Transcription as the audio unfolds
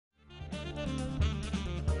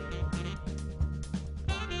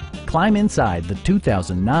Climb inside the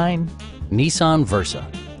 2009 Nissan Versa.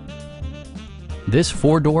 This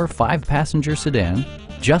four-door, five-passenger sedan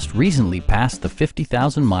just recently passed the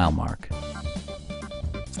 50,000-mile mark.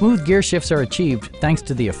 Smooth gear shifts are achieved thanks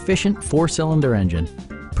to the efficient four-cylinder engine,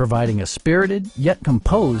 providing a spirited yet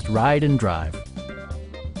composed ride and drive.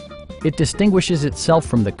 It distinguishes itself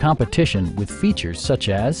from the competition with features such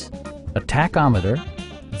as a tachometer,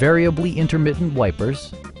 variably intermittent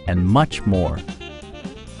wipers, and much more.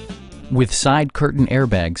 With side curtain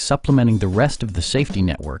airbags supplementing the rest of the safety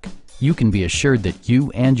network, you can be assured that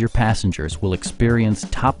you and your passengers will experience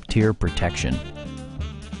top-tier protection.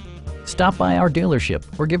 Stop by our dealership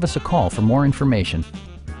or give us a call for more information.